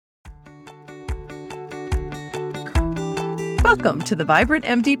Welcome to the Vibrant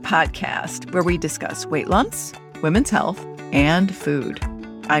MD podcast, where we discuss weight loss, women's health, and food.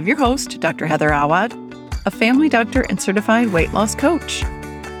 I'm your host, Dr. Heather Awad, a family doctor and certified weight loss coach.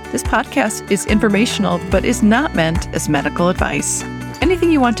 This podcast is informational, but is not meant as medical advice.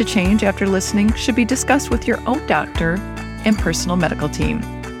 Anything you want to change after listening should be discussed with your own doctor and personal medical team.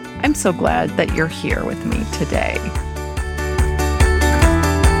 I'm so glad that you're here with me today.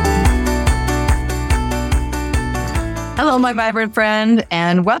 Hello, my vibrant friend,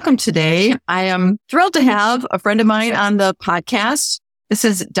 and welcome today. I am thrilled to have a friend of mine on the podcast. This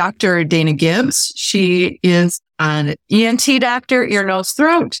is Dr. Dana Gibbs. She is an ENT doctor, ear, nose,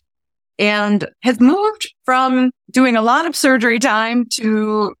 throat, and has moved from doing a lot of surgery time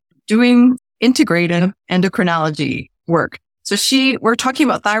to doing integrative endocrinology work. So we're talking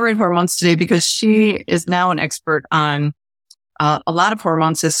about thyroid hormones today because she is now an expert on a lot of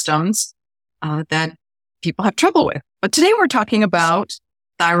hormone systems that people have trouble with. But today we're talking about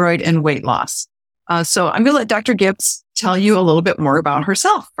thyroid and weight loss. So I'm going to let Dr. Gibbs tell you a little bit more about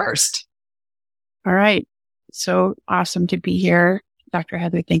herself first. All right. So awesome to be here. Dr.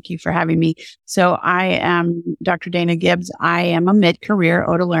 Heather, thank you for having me. So I am Dr. Dana Gibbs. I am a mid-career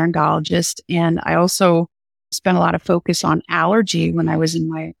otolaryngologist, and I also spent a lot of focus on allergy when I was in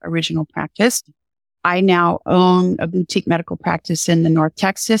my original practice. I now own a boutique medical practice in the North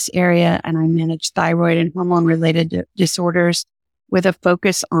Texas area, and I manage thyroid and hormone-related disorders with a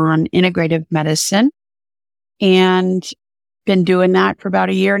focus on integrative medicine. And been doing that for about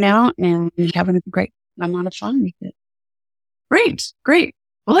a year now and having a great amount of fun with it. Great.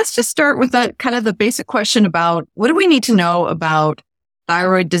 Well, let's just start with that kind of the basic question about what do we need to know about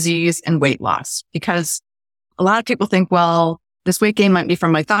thyroid disease and weight loss? Because a lot of people think, well, this weight gain might be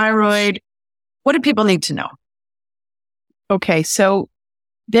from my thyroid. What do people need to know? Okay, so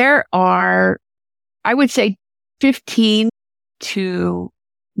there are, I would say 15 to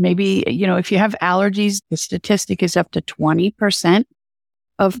maybe, if you have allergies, the statistic is up to 20%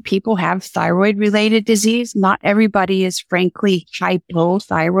 of people have thyroid related disease. Not everybody is frankly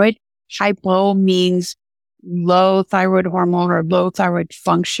hypothyroid. Hypo means low thyroid hormone or low thyroid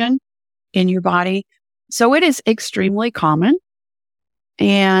function in your body. So it is extremely common,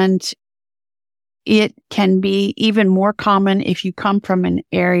 and it can be even more common if you come from an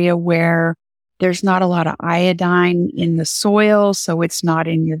area where there's not a lot of iodine in the soil. So it's not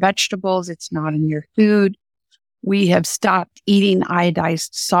in your vegetables. It's not in your food. We have stopped eating iodized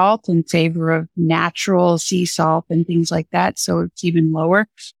salt in favor of natural sea salt and things like that. So it's even lower.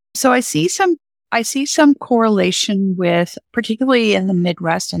 So I see some correlation with, particularly in the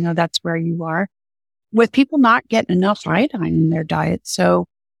Midwest, I know that's where you are, with people not getting enough iodine in their diet. So,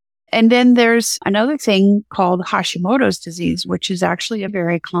 and then there's another thing called Hashimoto's disease, which is actually a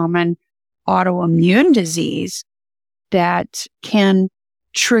very common autoimmune disease that can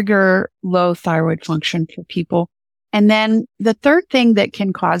trigger low thyroid function for people. And then the third thing that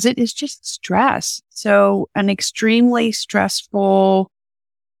can cause it is just stress. So an extremely stressful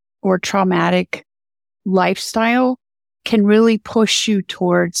or traumatic lifestyle can really push you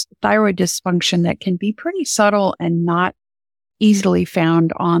towards thyroid dysfunction that can be pretty subtle and not easily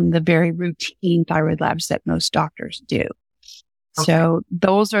found on the very routine thyroid labs that most doctors do. Okay. So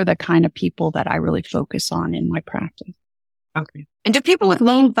those are the kind of people that I really focus on in my practice. Okay. And do people with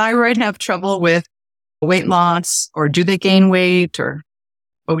low thyroid have trouble with weight loss, or do they gain weight, or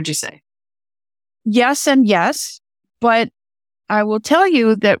what would you say? Yes and yes, but I will tell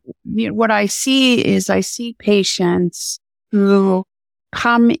you that what I see is I see patients who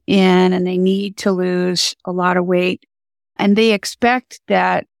come in and they need to lose a lot of weight, and they expect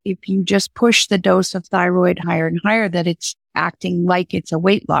that if you just push the dose of thyroid higher and higher, that it's acting like it's a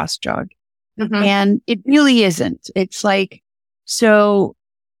weight loss drug. Mm-hmm. And it really isn't. It's like, so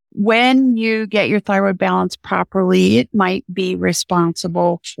when you get your thyroid balance properly, it might be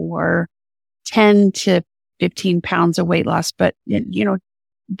responsible for 10 to 15 pounds of weight loss. But,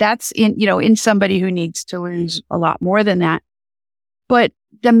 that's in somebody who needs to lose a lot more than that. But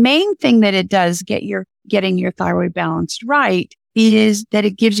the main thing that it does getting your thyroid balanced right is that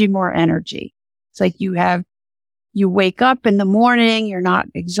it gives you more energy. It's like you wake up in the morning, you're not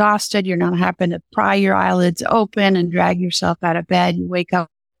exhausted, you're not having to pry your eyelids open and drag yourself out of bed. You wake up,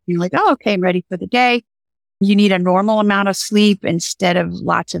 you're like, oh, okay, I'm ready for the day. You need a normal amount of sleep instead of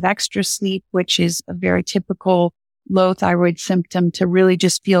lots of extra sleep, which is a very typical low thyroid symptom, to really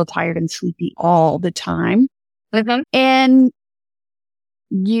just feel tired and sleepy all the time. Mm-hmm. And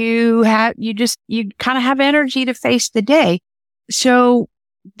you kind of have energy to face the day. So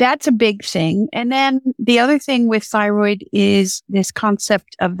that's a big thing. And then the other thing with thyroid is this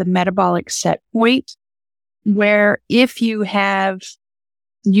concept of the metabolic set point. where if you have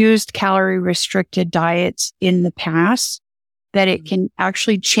used calorie restricted diets in the past, that it can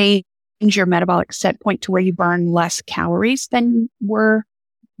actually change your metabolic set point to where you burn less calories than were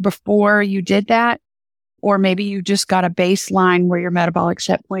before you did that. Or maybe you just got a baseline where your metabolic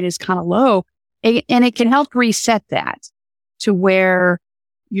set point is kind of low, and it can help reset that to where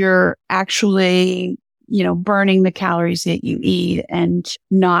you're actually, burning the calories that you eat and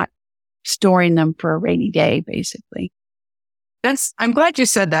not storing them for a rainy day, basically. I'm glad you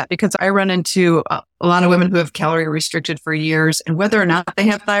said that, because I run into a lot of women who have calorie restricted for years, and whether or not they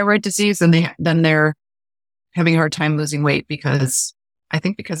have thyroid disease, then they're having a hard time losing weight because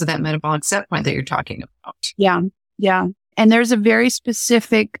of that metabolic set point that you're talking about. Yeah. Yeah. And there's a very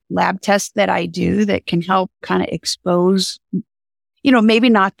specific lab test that I do that can help kind of expose, maybe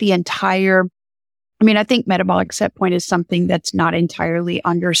not the entire, I think metabolic set point is something that's not entirely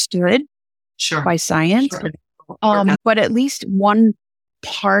understood by science. Sure. But at least one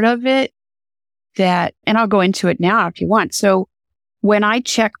part of it and I'll go into it now if you want. So when I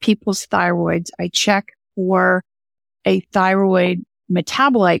check people's thyroids, I check for a thyroid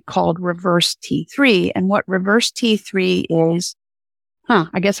metabolite called reverse T3. And what reverse T3 is,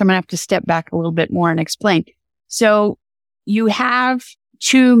 I guess I'm going to have to step back a little bit more and explain. So you have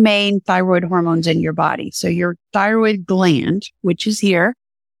two main thyroid hormones in your body. So your thyroid gland, which is here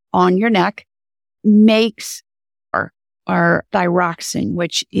on your neck, makes our thyroxine,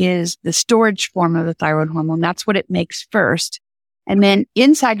 which is the storage form of the thyroid hormone. That's what it makes first. And then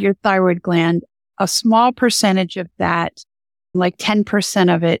inside your thyroid gland, a small percentage of that, like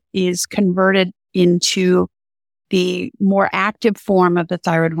 10% of it, is converted into the more active form of the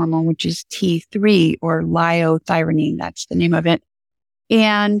thyroid hormone, which is T3 or liothyronine. That's the name of it.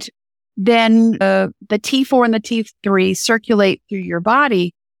 And then the T4 and the T3 circulate through your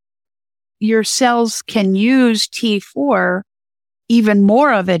body. Your cells can use T4. Even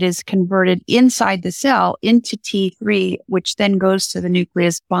more of it is converted inside the cell into T3, which then goes to the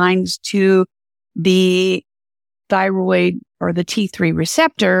nucleus, binds to the thyroid or the T3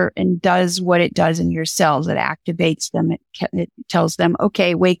 receptor and does what it does in your cells. It activates them. It tells them,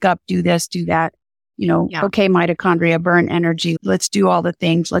 okay, wake up, do this, do that. Okay, mitochondria, burn energy. Let's do all the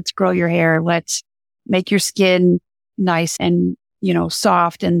things. Let's grow your hair. Let's make your skin nice and,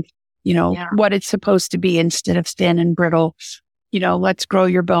 soft and, what it's supposed to be instead of thin and brittle. Let's grow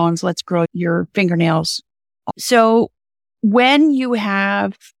your bones. Let's grow your fingernails. So when you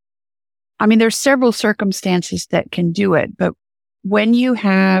have, there's several circumstances that can do it, but when you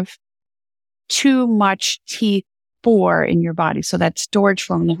have too much T4 in your body, so that's storage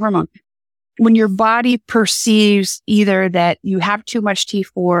form of the hormone, when your body perceives either that you have too much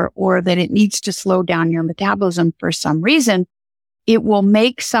T4 or that it needs to slow down your metabolism for some reason, it will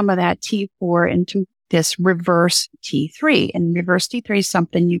make some of that T4 into this reverse T3. And reverse T3 is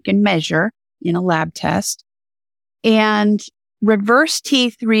something you can measure in a lab test. And reverse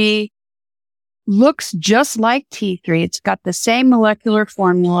T3 looks just like T3. It's got the same molecular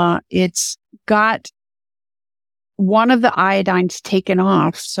formula. It's got one of the iodines taken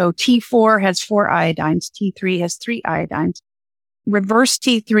off. So T4 has 4 iodines. T3 has 3 iodines. Reverse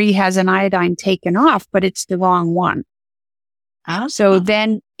T3 has an iodine taken off, but it's the wrong one. So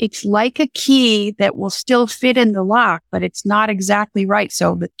then it's like a key that will still fit in the lock, but it's not exactly right.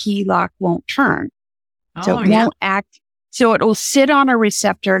 So the key lock won't turn. So it won't act. So it will sit on a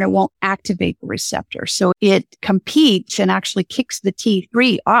receptor and it won't activate the receptor. So it competes and actually kicks the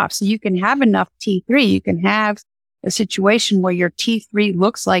T3 off. So you can have enough T3. You can have a situation where your T3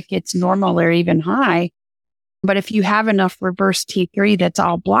 looks like it's normal or even high. But if you have enough reverse T3 that's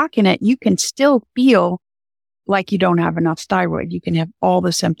all blocking it, you can still feel like you don't have enough thyroid. You can have all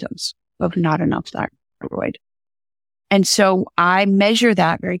the symptoms of not enough thyroid. And so I measure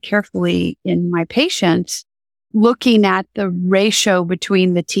that very carefully in my patients, looking at the ratio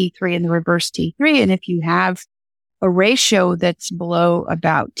between the T3 and the reverse T3. And if you have a ratio that's below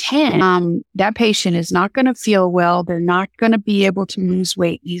about 10, that patient is not going to feel well. They're not going to be able to lose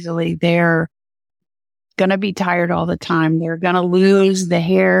weight easily. They're going to be tired all the time. They're going to lose the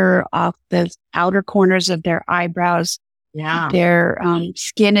hair off the outer corners of their eyebrows. Yeah. Their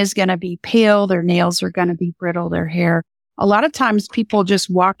skin is going to be pale. Their nails are going to be brittle. Their hair. A lot of times people just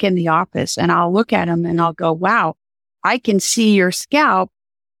walk in the office and I'll look at them and I'll go, wow, I can see your scalp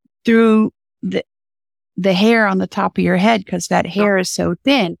through the hair on the top of your head because that hair is so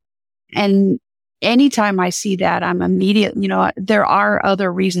thin. And anytime I see that, I'm immediately, there are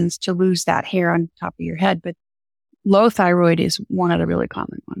other reasons to lose that hair on top of your head, but low thyroid is one of the really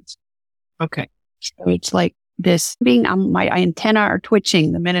common ones. Okay. So it's like this being, my antenna are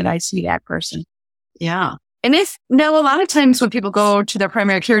twitching the minute I see that person. Yeah. And now a lot of times when people go to their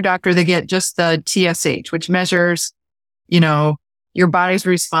primary care doctor, they get just the TSH, which measures, your body's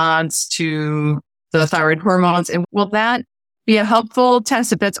response to the thyroid hormones. And will that be a helpful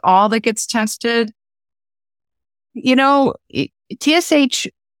test if that's all that gets tested? TSH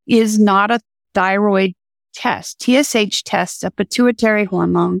is not a thyroid test. TSH tests a pituitary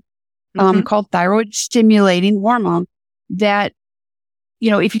hormone called thyroid stimulating hormone that,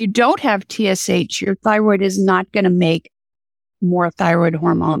 if you don't have TSH, your thyroid is not going to make more thyroid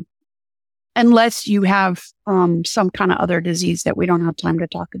hormone unless you have some kind of other disease that we don't have time to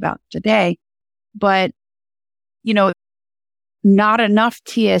talk about today. But, not enough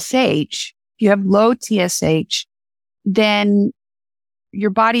TSH. If you have low TSH, then your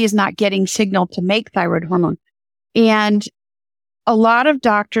body is not getting signal to make thyroid hormone. And a lot of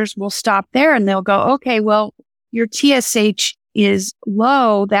doctors will stop there and they'll go, okay, well, your TSH is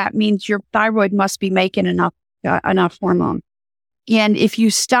low. That means your thyroid must be making enough hormone. And if you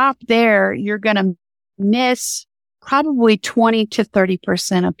stop there, you're going to miss probably 20 to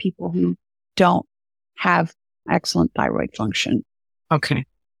 30% of people who don't have excellent thyroid function. Okay.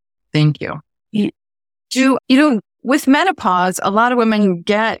 Thank you. Yeah. With menopause, a lot of women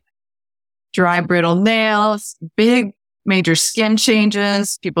get dry, brittle nails, big, major skin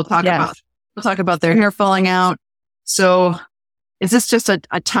changes. People talk about their hair falling out. So is this just a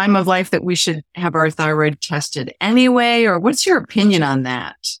time of life that we should have our thyroid tested anyway? Or what's your opinion on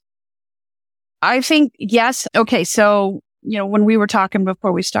that? I think, yes. Okay. So, when we were talking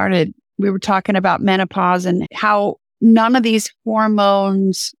before we started, we were talking about menopause and how none of these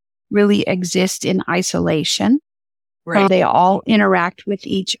hormones really exist in isolation. Right. They all interact with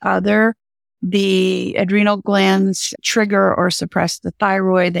each other. The adrenal glands trigger or suppress the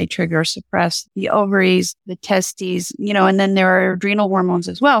thyroid. They trigger or suppress the ovaries, the testes, and then there are adrenal hormones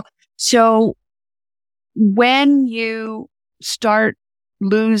as well. So when you start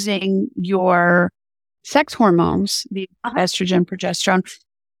losing your sex hormones, the estrogen, progesterone,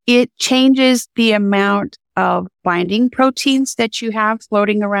 it changes the amount of binding proteins that you have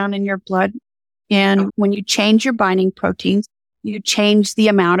floating around in your blood. And when you change your binding proteins, you change the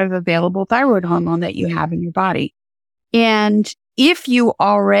amount of available thyroid hormone that you have in your body. And if you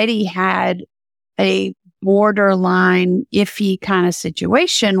already had a borderline iffy kind of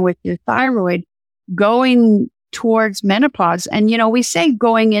situation with your thyroid going towards menopause, and, we say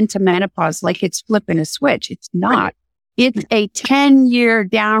going into menopause like it's flipping a switch. It's not. It's a 10-year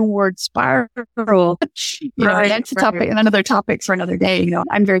downward spiral. That's a topic, another topic for another day.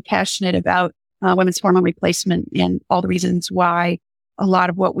 I'm very passionate about women's hormone replacement and all the reasons why a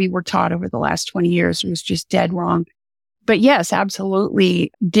lot of what we were taught over the last 20 years was just dead wrong. But yes,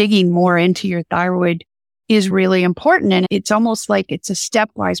 absolutely, digging more into your thyroid is really important. And it's almost like it's a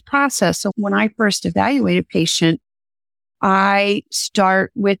stepwise process. So when I first evaluate a patient, I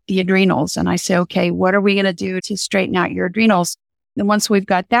start with the adrenals and I say, okay, what are we going to do to straighten out your adrenals? And once we've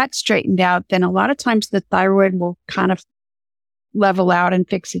got that straightened out, then a lot of times the thyroid will kind of level out and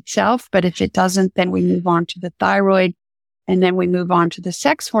fix itself. But if it doesn't, then we move on to the thyroid and then we move on to the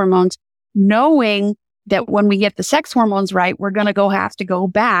sex hormones, knowing that when we get the sex hormones right, we're going to have to go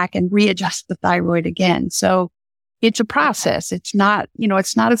back and readjust the thyroid again. So it's a process. It's not,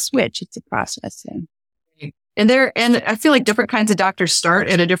 it's not a switch. It's a process. And I feel like different kinds of doctors start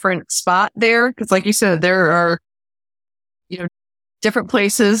at a different spot there. Cause like you said, there are, different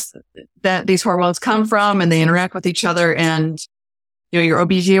places that these hormones come from and they interact with each other. And, your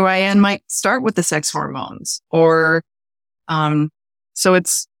OBGYN might start with the sex hormones or, so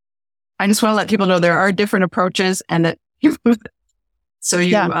I just want to let people know there are different approaches and that so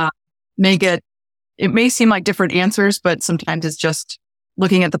you it may seem like different answers, but sometimes it's just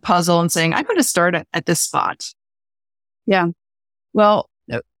looking at the puzzle and saying, I'm going to start at this spot. Yeah. Well,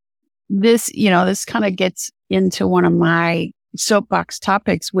 this kind of gets into one of my soapbox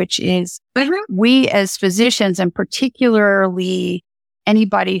topics, which is we as physicians, and particularly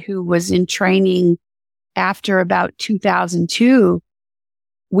anybody who was in training after about 2002,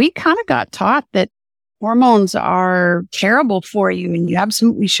 we kind of got taught that hormones are terrible for you and you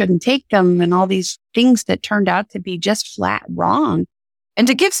absolutely shouldn't take them and all these things that turned out to be just flat wrong. And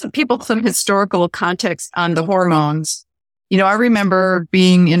to give some people some historical context on the hormones, I remember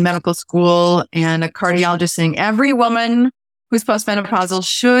being in medical school and a cardiologist saying every woman who's postmenopausal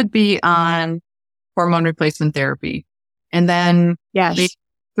should be on hormone replacement therapy. And then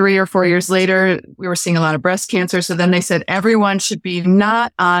 3 or 4 years later, we were seeing a lot of breast cancer. So then they said everyone should be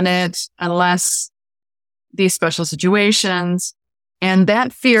not on it unless these special situations. And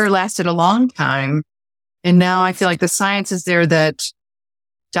that fear lasted a long time. And now I feel like the science is there that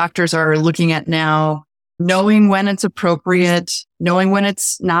doctors are looking at now knowing when it's appropriate, knowing when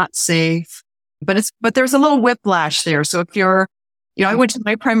it's not safe. But there's a little whiplash there. So if you're, I went to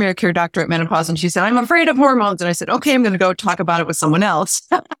my primary care doctor at menopause and she said, I'm afraid of hormones. And I said, okay, I'm going to go talk about it with someone else.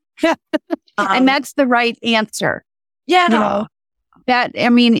 And that's the right answer. Yeah.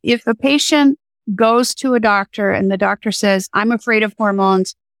 If a patient goes to a doctor and the doctor says, I'm afraid of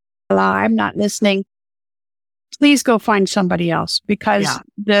hormones, I'm not listening, please go find somebody else, because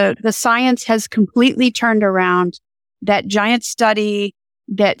the science has completely turned around. That giant study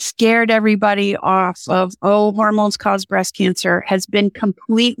that scared everybody off of, hormones cause breast cancer, has been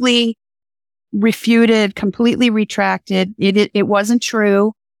completely refuted, completely retracted. It wasn't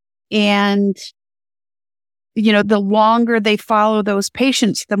true. And, the longer they follow those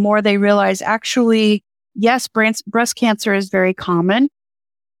patients, the more they realize, actually, yes, breast cancer is very common,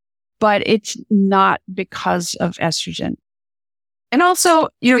 but it's not because of estrogen. And also,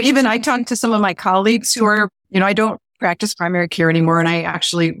 even I talked to some of my colleagues who are, I don't practice primary care anymore. And I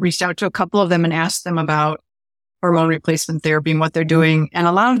actually reached out to a couple of them and asked them about hormone replacement therapy and what they're doing. And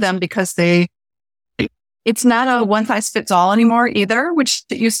a lot of them, because it's not a one size fits all anymore either, which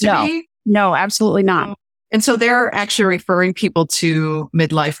it used to be. No, absolutely not. And so they're actually referring people to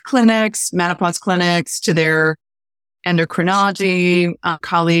midlife clinics, menopause clinics, to their endocrinology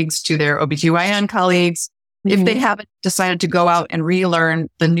colleagues, to their OBGYN colleagues, if they haven't decided to go out and relearn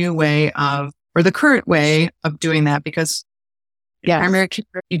the new way or the current way of doing that, because primary care,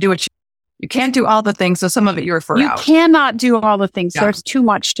 you do what you can't do all the things. So some of it you refer out. You cannot do all the things. Yeah. There's too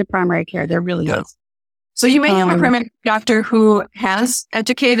much to primary care. There really is. So you may have a primary doctor who has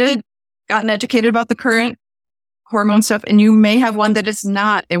gotten educated about the current hormone stuff, and you may have one that is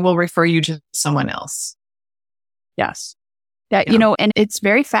not, and will refer you to someone else. Yes. And it's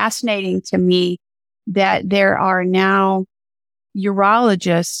very fascinating to me that there are now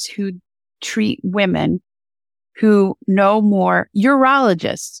urologists who treat women who know more,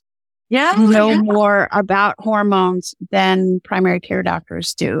 urologists who know more about hormones than primary care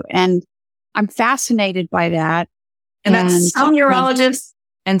doctors do. And I'm fascinated by that. And that's some urologists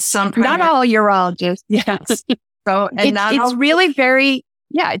and some not all urologists. Yes. So, and it's really very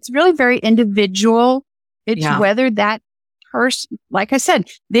individual. It's whether that person, like I said,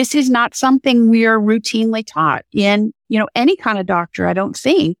 this is not something we are routinely taught in, any kind of doctor, I don't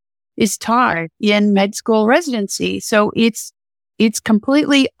think, is taught in med school residency. So it's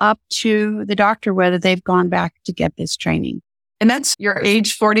completely up to the doctor whether they've gone back to get this training. And that's your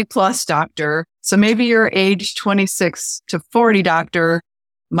age 40 plus doctor. So maybe your age 26 to 40 doctor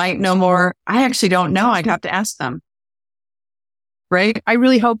might know more. I actually don't know. I'd have to ask them. Right? I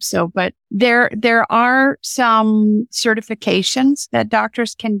really hope so. But there are some certifications that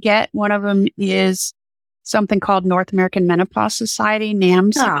doctors can get. One of them is something called North American Menopause Society,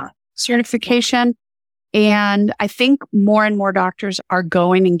 NAMS certification. And I think more and more doctors are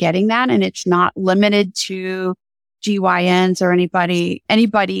going and getting that. And it's not limited to GYNs or anybody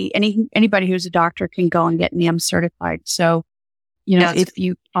who's a doctor can go and get NAMS certified. So, if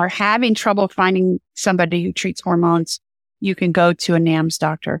you are having trouble finding somebody who treats hormones, you can go to a NAMS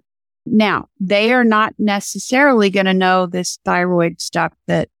doctor. Now, they are not necessarily going to know this thyroid stuff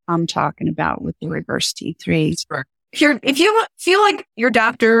that I'm talking about with the reverse T3. If you feel like your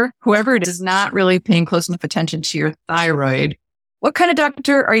doctor, whoever it is not really paying close enough attention to your thyroid, what kind of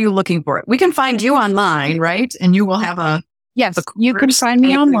doctor are you looking for? We can find you online, right? And you will have you can find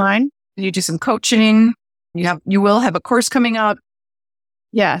me online. You do some coaching. You will have a course coming up.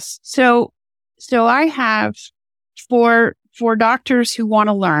 Yes. So I have for doctors who want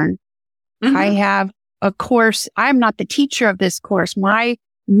to learn, I have a course. I'm not the teacher of this course. My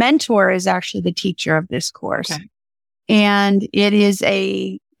mentor is actually the teacher of this course. Okay. And it is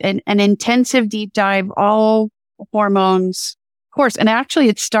an intensive deep dive, all hormones course. And actually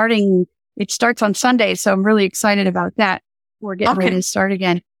it starts on Sunday. So I'm really excited about that. We're getting ready to start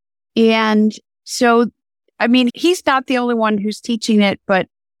again. And so, he's not the only one who's teaching it, but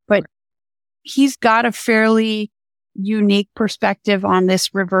he's got a fairly unique perspective on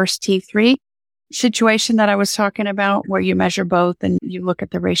this reverse T3 situation that I was talking about, where you measure both and you look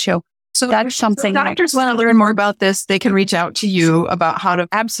at the ratio. So that's something. So doctors want to learn more about this. They can reach out to you about how to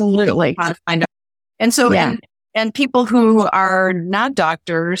find out. And so, and people who are not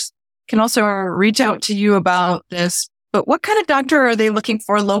doctors can also reach out to you about this. But what kind of doctor are they looking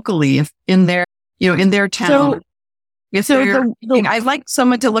for locally in their town? I'd like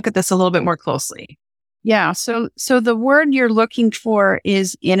someone to look at this a little bit more closely. Yeah. So the word you're looking for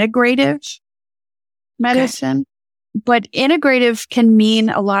is integrative medicine, but integrative can mean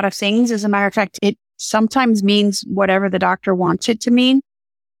a lot of things. As a matter of fact, it sometimes means whatever the doctor wants it to mean.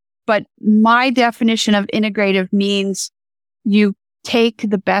 But my definition of integrative means you take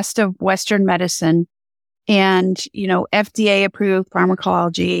the best of Western medicine and, FDA approved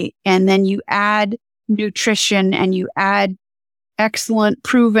pharmacology, and then you add nutrition and you add excellent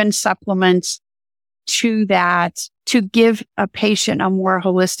proven supplements to that to give a patient a more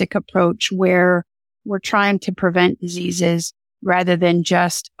holistic approach where we're trying to prevent diseases rather than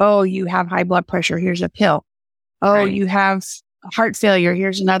just, oh, you have high blood pressure, here's a pill. Oh, Right. you have heart failure,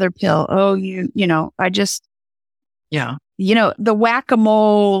 here's another pill. Oh, the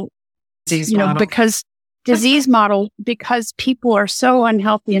whack-a-mole, Disease model. because disease model, because people are so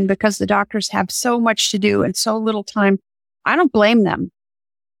unhealthy and because the doctors have so much to do and so little time. I don't blame them.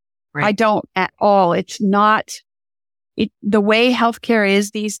 Right. I don't at all. It's not the way healthcare is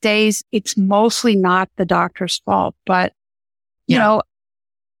these days. It's mostly not the doctor's fault, but you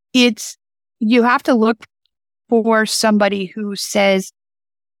have to look for somebody who says,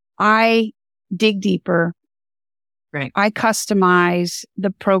 I dig deeper. Right. I customize the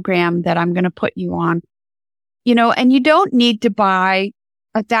program that I'm going to put you on, and you don't need to buy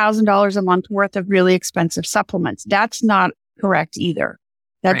 $1,000 a month worth of really expensive supplements. That's not correct either.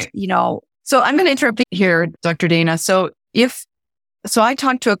 That's, Right. So I'm going to interrupt you here, Dr. Dana. So I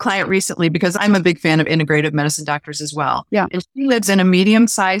talked to a client recently because I'm a big fan of integrative medicine doctors as well. Yeah. And she lives in a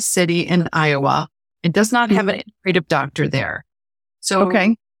medium-sized city in Iowa and does not have an integrative doctor there. So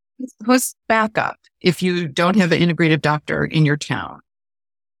okay. Who's backup if you don't have an integrative doctor in your town?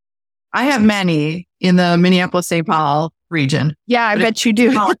 I have many in the Minneapolis-St. Paul region. Yeah, I bet you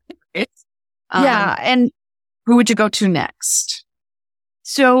do. Yeah. And who would you go to next?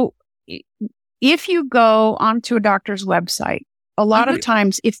 So if you go onto a doctor's website, a lot of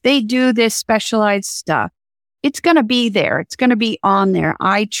times if they do this specialized stuff, it's going to be there. It's going to be on there.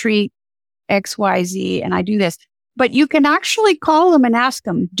 I treat XYZ and I do this. But you can actually call them and ask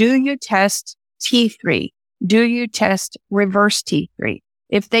them, do you test T3? Do you test reverse T3?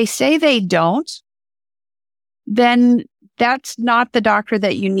 If they say they don't, then that's not the doctor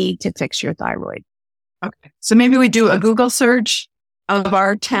that you need to fix your thyroid. Okay. So maybe we do a Google search of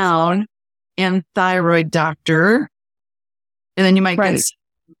our town and thyroid doctor. And then you might get,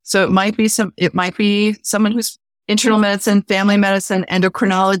 so it might be someone who's internal medicine, family medicine,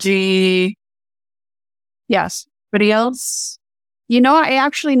 endocrinology. Yes. Anybody else? I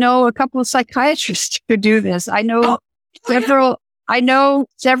actually know a couple of psychiatrists who do this. I know several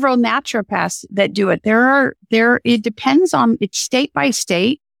naturopaths that do it. It depends on, it's state by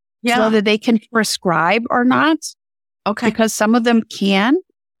state, whether they can prescribe or not. Okay. Because some of them can.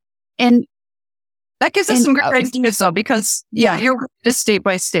 And that gives us some great ideas though, because you're just state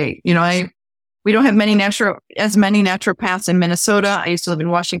by state. We don't have as many naturopaths in Minnesota. I used to live in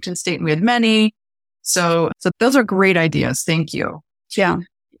Washington State and we had many. So those are great ideas. Thank you. Yeah.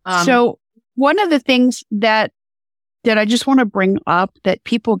 So one of the things that I just want to bring up that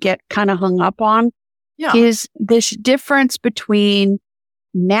people get kind of hung up on is this difference between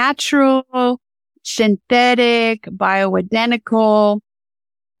natural, synthetic, bioidentical,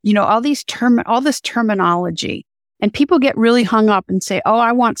 all this terminology. And people get really hung up and say, oh,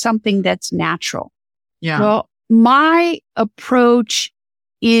 I want something that's natural. Yeah. Well, my approach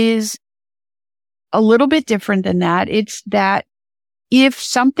is a little bit different than that. It's that if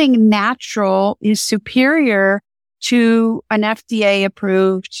something natural is superior to an FDA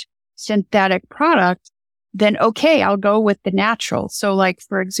approved synthetic product, then okay, I'll go with the natural. So like,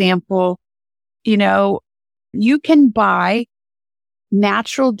 for example, you can buy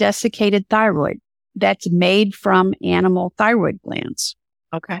natural desiccated thyroid that's made from animal thyroid glands.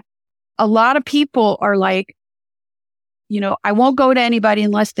 Okay. A lot of people are like, I won't go to anybody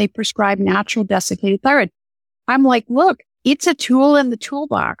unless they prescribe natural desiccated thyroid. I'm like, look, it's a tool in the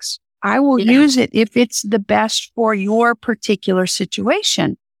toolbox. I will use it if it's the best for your particular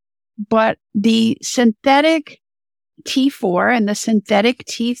situation. But the synthetic T4 and the synthetic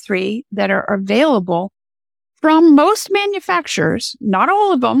T3 that are available from most manufacturers, not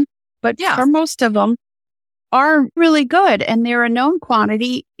all of them, but for most of them, are really good. And they're a known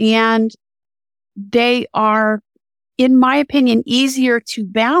quantity and they are, in my opinion, easier to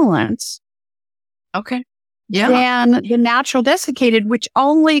balance. Okay. Than the natural desiccated, which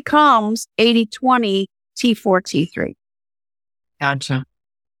only comes 80-20 T4, T3. Gotcha.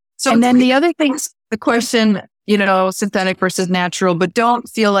 So, and then the other thing, the question, synthetic versus natural, but don't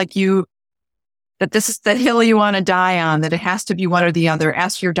feel like that this is the hill you want to die on, that it has to be one or the other.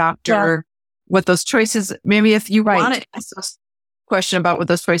 Ask your doctor what those choices, maybe if you want to ask a question about what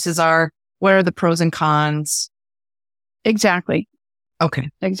those choices are, what are the pros and cons? Exactly. Okay.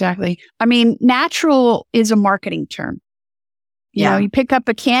 Exactly. I mean, natural is a marketing term. You pick up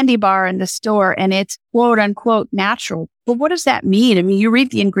a candy bar in the store and it's quote unquote natural. But what does that mean? I mean, you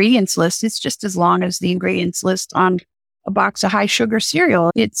read the ingredients list. It's just as long as the ingredients list on a box of high sugar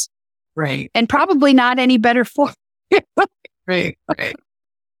cereal. It's right. And probably not any better for you. Right.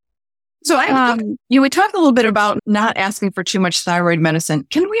 So we talked a little bit about not asking for too much thyroid medicine.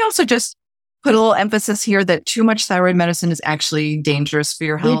 Can we also just put a little emphasis here that too much thyroid medicine is actually dangerous for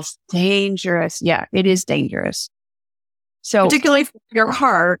your health? It's dangerous. Yeah, it is dangerous. So particularly for your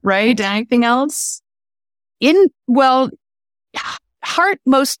heart, right? Anything else? Heart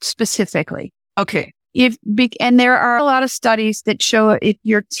most specifically. Okay. And there are a lot of studies that show if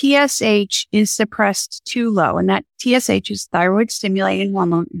your TSH is suppressed too low, and that TSH is thyroid stimulating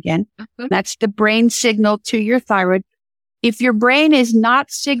hormone again, that's the brain signal to your thyroid. If your brain is not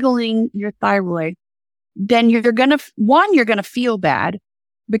signaling your thyroid, then you're going to feel bad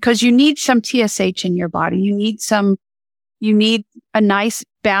because you need some TSH in your body. You need a nice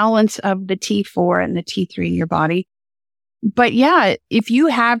balance of the T4 and the T3 in your body. But yeah, if you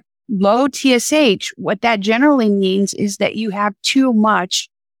have low TSH, what that generally means is that you have too much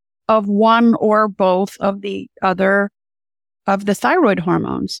of one or both of the thyroid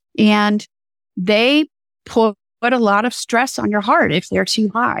hormones. And they put a lot of stress on your heart if they're too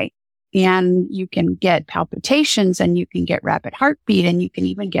high. And you can get palpitations and you can get rapid heartbeat and you can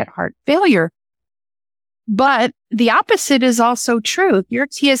even get heart failure. But the opposite is also true. If your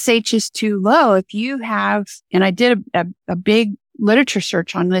TSH is too low, if you have, and I did a big literature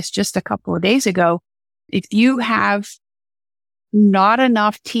search on this just a couple of days ago, if you have not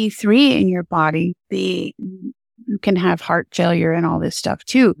enough T3 in your body, you can have heart failure and all this stuff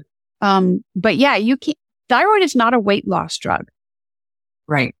too. But yeah, thyroid is not a weight loss drug.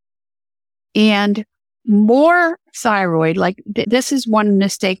 Right. And more thyroid, this is one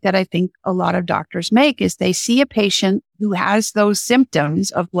mistake that I think a lot of doctors make, is they see a patient who has those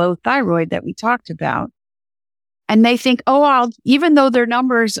symptoms of low thyroid that we talked about. And they think, even though their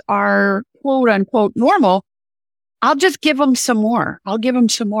numbers are quote unquote normal, I'll just give them some more. I'll give them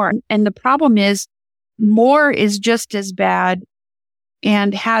some more. And the problem is more is just as bad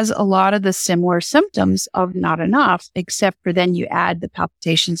and has a lot of the similar symptoms of not enough, except for then you add the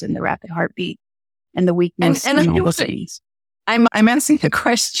palpitations and the rapid heartbeat and the weakness and all those things. I'm asking a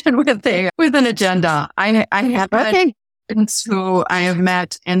question with an agenda. I have patients who I have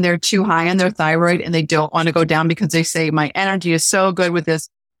met and they're too high on their thyroid and they don't want to go down because they say my energy is so good with this.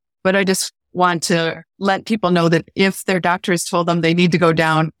 But I just want to let people know that if their doctor has told them they need to go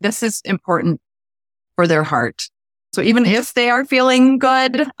down, this is important for their heart. So even if they are feeling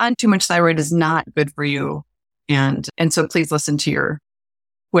good, too much thyroid is not good for you. And so please listen to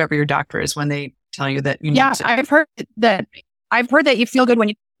whoever your doctor is when they tell you that you need to. I've heard that you feel good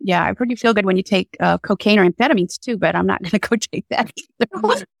when I've heard you feel good when you take cocaine or amphetamines too, but I'm not going to go take that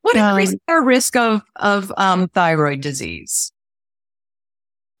either. What increases our risk of thyroid disease?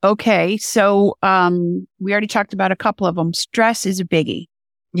 Okay. So, we already talked about a couple of them. Stress is a biggie.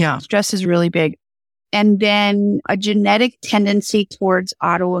 Yeah. Stress is really big. And then a genetic tendency towards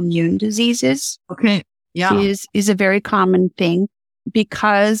autoimmune diseases. Okay. Yeah. Is a very common thing.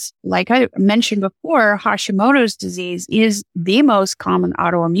 Because, like I mentioned before, Hashimoto's disease is the most common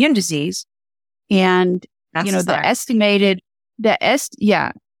autoimmune disease. And, the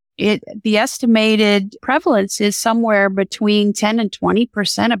estimated prevalence is somewhere between 10 and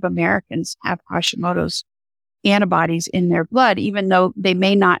 20% of Americans have Hashimoto's antibodies in their blood, even though they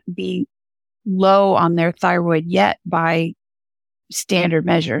may not be low on their thyroid yet by standard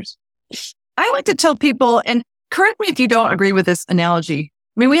measures. I like to tell people, and correct me if you don't agree with this analogy.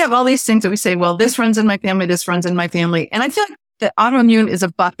 I mean, we have all these things that we say, well, this runs in my family, this runs in my family. And I feel like the autoimmune is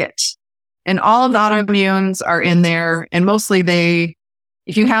a bucket and all of the autoimmunes are in there. And mostly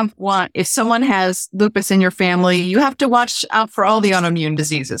if someone has lupus in your family, you have to watch out for all the autoimmune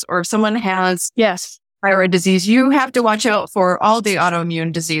diseases. Or if someone has thyroid disease, you have to watch out for all the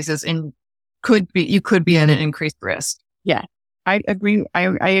autoimmune diseases and you could be at an increased risk. Yeah, I agree.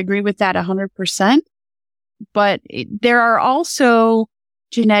 I agree with that 100%. But there are also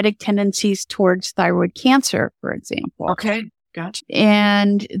genetic tendencies towards thyroid cancer, for example. Okay, gotcha.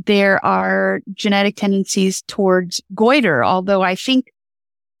 And there are genetic tendencies towards goiter, although I think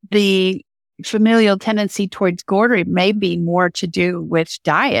the familial tendency towards goiter may be more to do with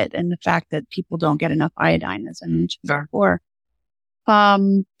diet and the fact that people don't get enough iodine, as I mentioned before.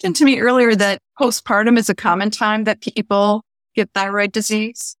 Mentioned to me earlier that postpartum is a common time that people get thyroid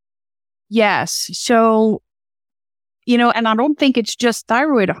disease. Yes. So, and I don't think it's just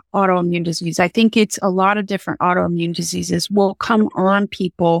thyroid autoimmune disease. I think it's a lot of different autoimmune diseases will come on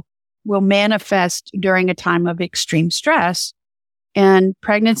people, will manifest during a time of extreme stress. and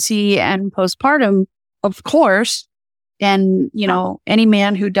pregnancy and postpartum, of course. And, any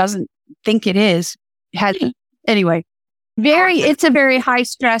man who doesn't think it is has, anyway, it's a very high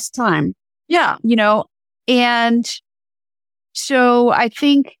stress time. Yeah. And so I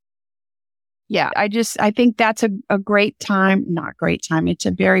think, I think that's a great time, not great time. It's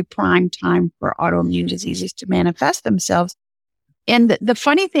a very prime time for autoimmune diseases to manifest themselves. And the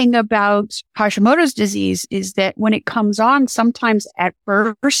funny thing about Hashimoto's disease is that when it comes on, sometimes at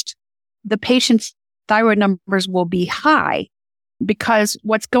first, the patient's thyroid numbers will be high, because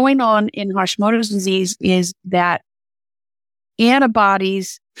what's going on in Hashimoto's disease is that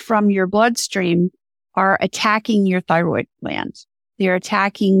antibodies from your bloodstream are attacking your thyroid gland. They're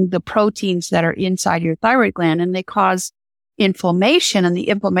attacking the proteins that are inside your thyroid gland, and they cause inflammation, and the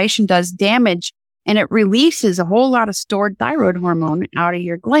inflammation does damage, and it releases a whole lot of stored thyroid hormone out of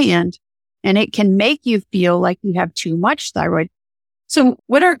your gland, and it can make you feel like you have too much thyroid. So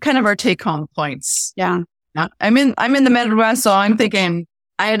what are kind of our take home points? Yeah. I'm in the Midwest, so I'm thinking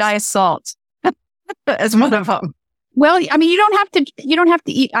iodized salt as one of them. Well, I mean, you don't have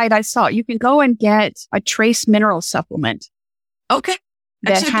to eat iodized salt. You can go and get a trace mineral supplement. Okay.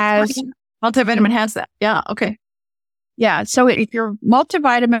 That has multivitamin has that. Yeah. Okay. Yeah. So if your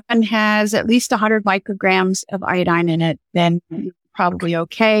multivitamin has at least 100 micrograms of iodine in it, then you're probably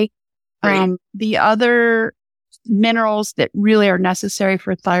okay. The other minerals that really are necessary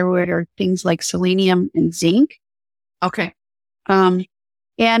for thyroid are things like selenium and zinc. Okay.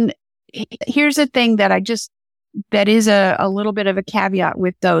 And here's the thing that is a little bit of a caveat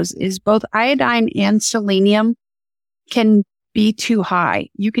with those is both iodine and selenium can be too high.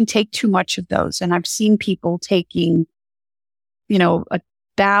 You can take too much of those. And I've seen people taking,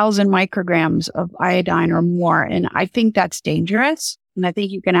 1,000 micrograms of iodine or more. And I think that's dangerous. And I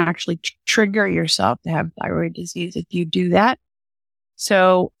think you can actually trigger yourself to have thyroid disease if you do that.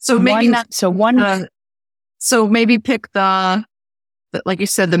 So maybe not. So one. So maybe pick like you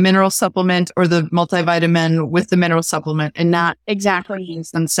said, the mineral supplement or the multivitamin with the mineral supplement, and not exactly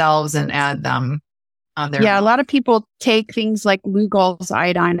use themselves and add them on there. Yeah, a lot of people take things like Lugol's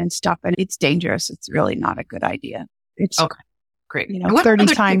iodine and stuff, and it's dangerous. It's really not a good idea. It's okay, great. 30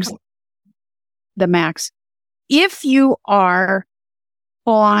 times the max. If you are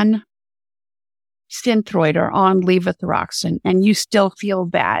on Synthroid or on levothyroxine and you still feel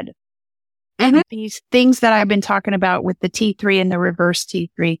bad, and these things that I've been talking about with the T3 and the reverse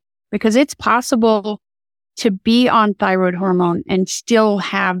T3, because it's possible to be on thyroid hormone and still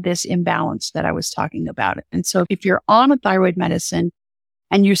have this imbalance that I was talking about. And so if you're on a thyroid medicine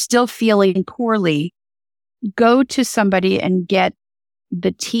and you're still feeling poorly, go to somebody and get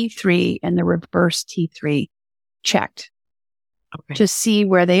the T3 and the reverse T3 checked to see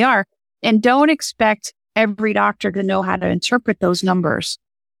where they are. And don't expect every doctor to know how to interpret those numbers,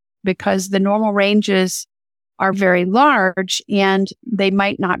 because the normal ranges are very large and they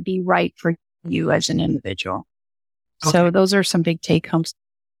might not be right for you as an individual. Okay. So those are some big take homes.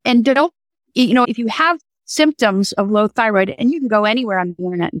 And don't, if you have symptoms of low thyroid, and you can go anywhere on the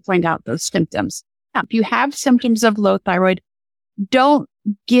internet and find out those symptoms. If you have symptoms of low thyroid, don't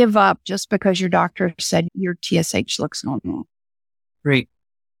give up just because your doctor said your TSH looks normal. Great.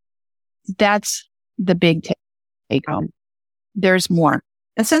 That's the big take home. There's more.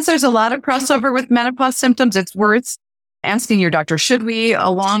 And since there's a lot of crossover with menopause symptoms, it's worth asking your doctor, should we,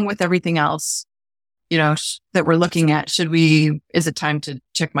 along with everything else, that we're looking at, is it time to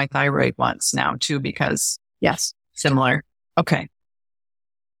check my thyroid once now too? Because yes, similar. Okay.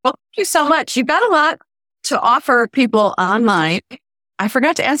 Well, thank you so much. You've got a lot to offer people online. I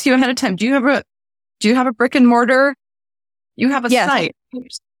forgot to ask you ahead of time. Do you have a brick and mortar? You have a site.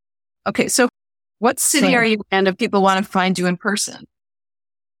 Okay. So what city are you in if people want to find you in person?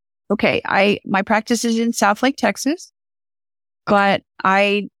 Okay. My practice is in Southlake, Texas, but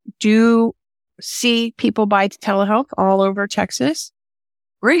I do see people by telehealth all over Texas.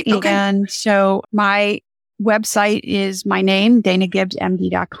 Great. Okay. And so my website is my name,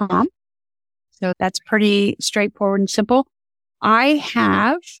 DanaGibbsMD.com. So that's pretty straightforward and simple. I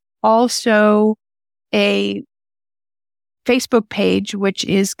have also a Facebook page, which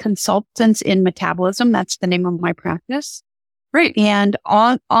is Consultants in Metabolism. That's the name of my practice. Great. And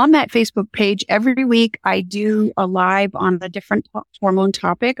on that Facebook page, every week I do a live on a different hormone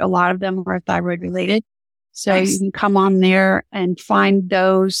topic. A lot of them are thyroid related. So nice. You can come on there and find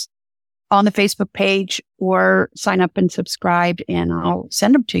those on the Facebook page or sign up and subscribe, and I'll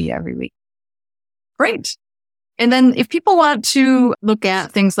send them to you every week. Great. And then if people want to look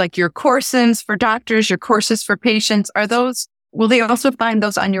at things like your courses for doctors, your courses for patients, will they also find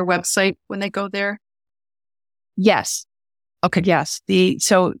those on your website when they go there? Yes. Okay. Yes.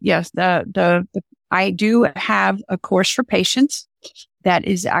 I do have a course for patients that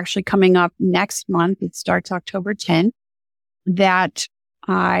is actually coming up next month. It starts October 10th.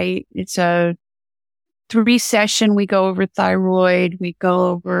 It's a 3-session. We go over thyroid, we go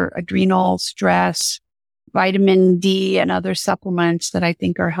over adrenal stress, vitamin D and other supplements that I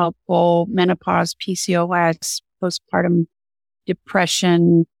think are helpful, menopause, PCOS, postpartum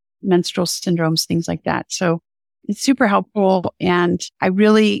depression, menstrual syndromes, things like that. So it's super helpful. And I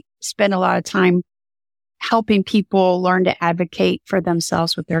really spend a lot of time helping people learn to advocate for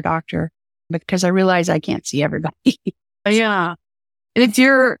themselves with their doctor, because I realize I can't see everybody. Yeah. And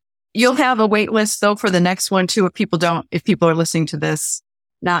you'll have a wait list though for the next one too, if people are listening to this,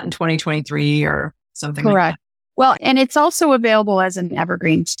 not in 2023 or something. Correct. Like that. Well, and it's also available as an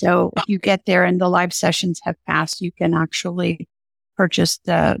evergreen. So if you get there and the live sessions have passed, you can actually purchase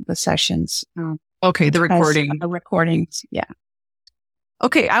the sessions. Okay. The recordings. Yeah.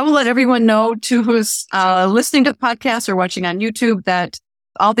 Okay. I will let everyone know too, who's listening to the podcast or watching on YouTube, that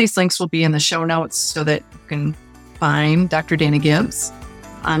all these links will be in the show notes so that you can find Dr. Dana Gibbs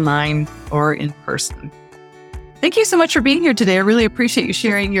online or in person. Thank you so much for being here today. I really appreciate you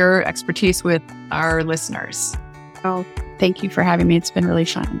sharing your expertise with our listeners. Oh, thank you for having me. It's been really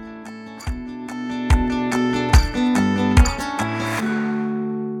fun.